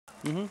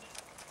Mm-hmm.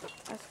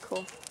 That's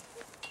cool.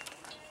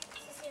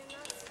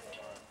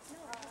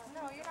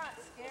 No, you're not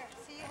scared.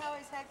 See how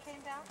his head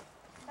came down?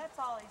 That's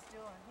all he's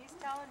doing. He's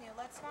telling you,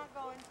 let's not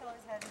go until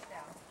his head is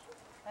down.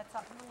 That's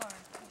something to learn.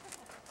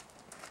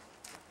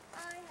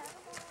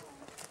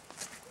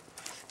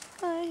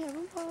 I have a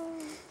ball.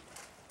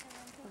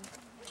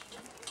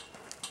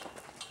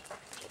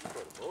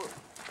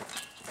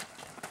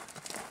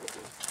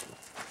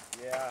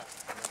 Yeah.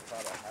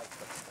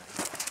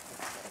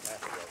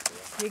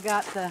 You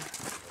got the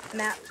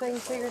map thing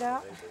figured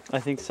out? I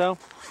think so.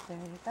 There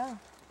you go.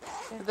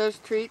 Are those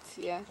treats?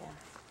 Yeah.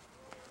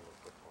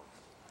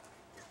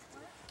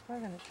 We're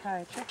going to try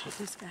a trick with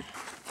this guy.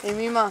 Hey,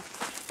 Mima,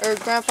 or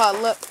Grandpa,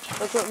 look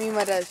what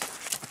Mima does.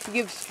 She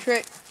gives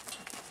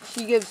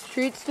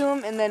treats to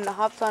him and then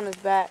hops on his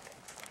back,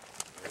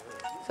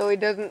 so he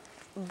doesn't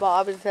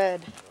bob his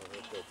head.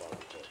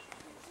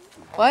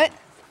 What?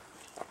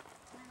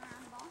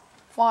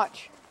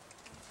 Watch.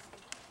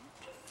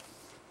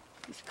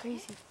 He's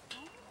crazy.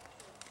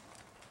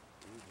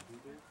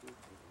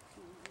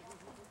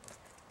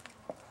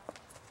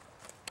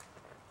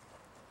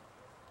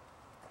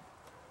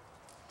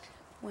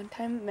 One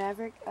time,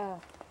 Maverick,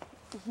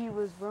 he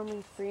was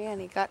roaming free and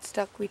he got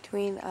stuck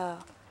between,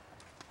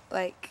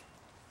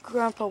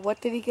 Grandpa,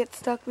 what did he get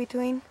stuck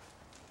between?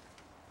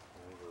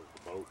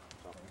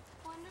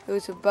 It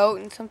was a boat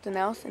and something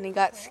else, and he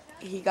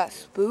got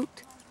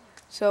spooked.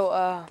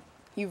 So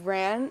he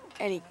ran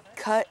and he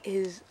cut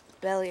his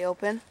belly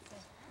open.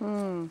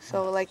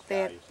 So like they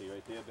had,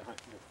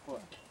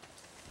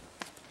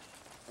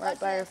 right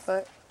by her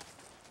foot.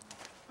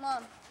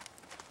 Mommy.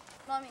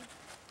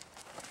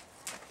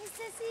 Hey,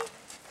 Sissy,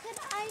 could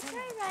I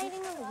try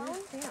riding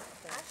alone?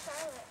 Ask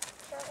Charlotte.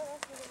 Charlotte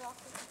wants me to walk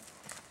with her.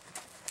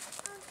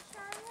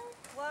 Charlotte?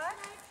 What?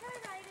 Can I try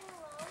riding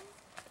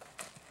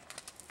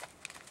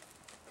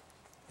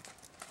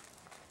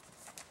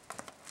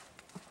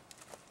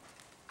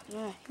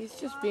alone? Yeah, he's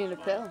just being a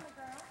pill.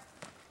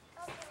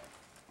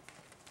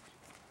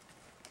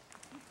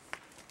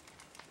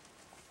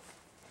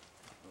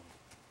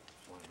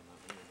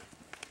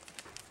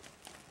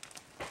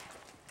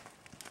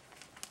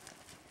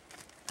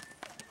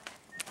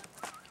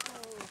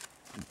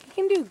 He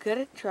can do good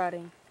at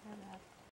trotting.